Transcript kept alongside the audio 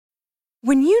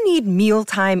When you need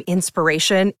mealtime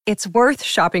inspiration, it's worth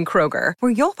shopping Kroger,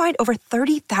 where you'll find over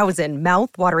 30,000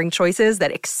 mouth-watering choices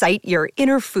that excite your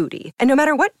inner foodie. And no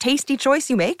matter what tasty choice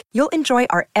you make, you'll enjoy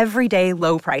our everyday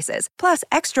low prices, plus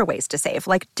extra ways to save,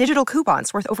 like digital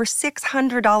coupons worth over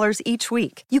 $600 each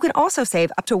week. You can also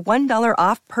save up to $1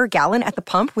 off per gallon at the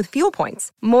pump with fuel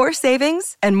points. More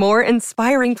savings and more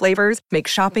inspiring flavors make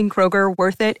shopping Kroger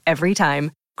worth it every time.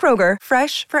 Kroger,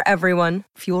 fresh for everyone.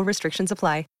 Fuel restrictions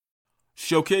apply.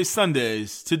 Showcase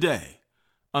Sundays today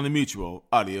on the Mutual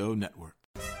Audio Network.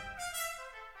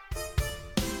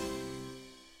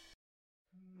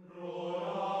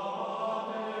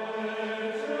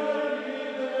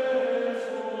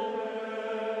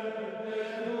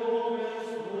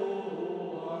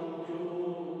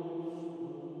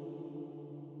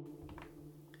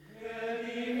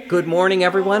 Good morning,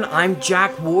 everyone. I'm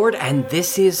Jack Ward, and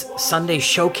this is Sunday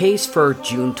Showcase for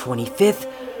June 25th,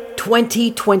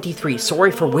 2023.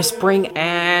 Sorry for whispering,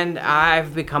 and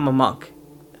I've become a monk.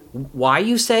 Why,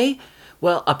 you say?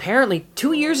 Well, apparently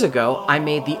 2 years ago, I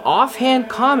made the offhand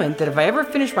comment that if I ever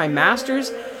finished my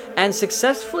master's and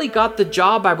successfully got the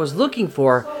job I was looking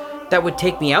for that would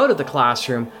take me out of the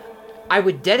classroom, I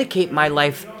would dedicate my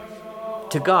life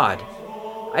to God.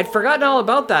 I'd forgotten all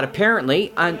about that,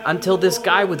 apparently, until this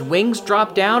guy with wings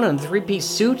dropped down in a three-piece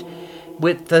suit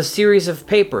with a series of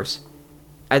papers.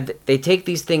 They take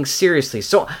these things seriously.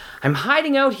 So I'm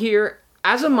hiding out here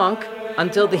as a monk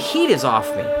until the heat is off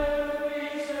me.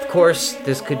 Of course,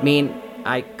 this could mean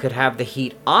I could have the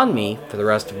heat on me for the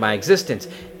rest of my existence,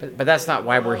 but that's not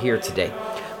why we're here today.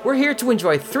 We're here to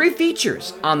enjoy 3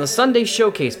 features on the Sunday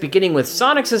Showcase, beginning with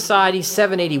Sonic Society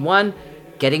 781,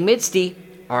 Getting Misty,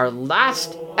 our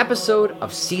last episode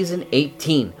of Season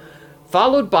 18,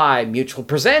 followed by Mutual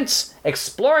Presents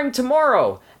Exploring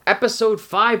Tomorrow, Episode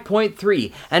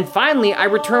 5.3, and finally I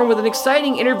return with an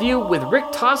exciting interview with Rick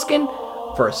Toscan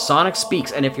for Sonic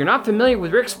Speaks. And if you're not familiar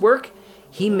with Rick's work,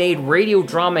 he made radio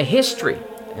drama history,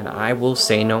 and I will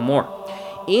say no more.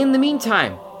 In the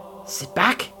meantime, sit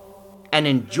back and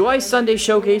enjoy Sunday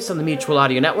Showcase on the Mutual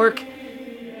Audio Network.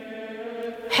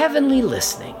 Heavenly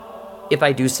listening, if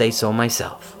I do say so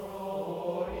myself.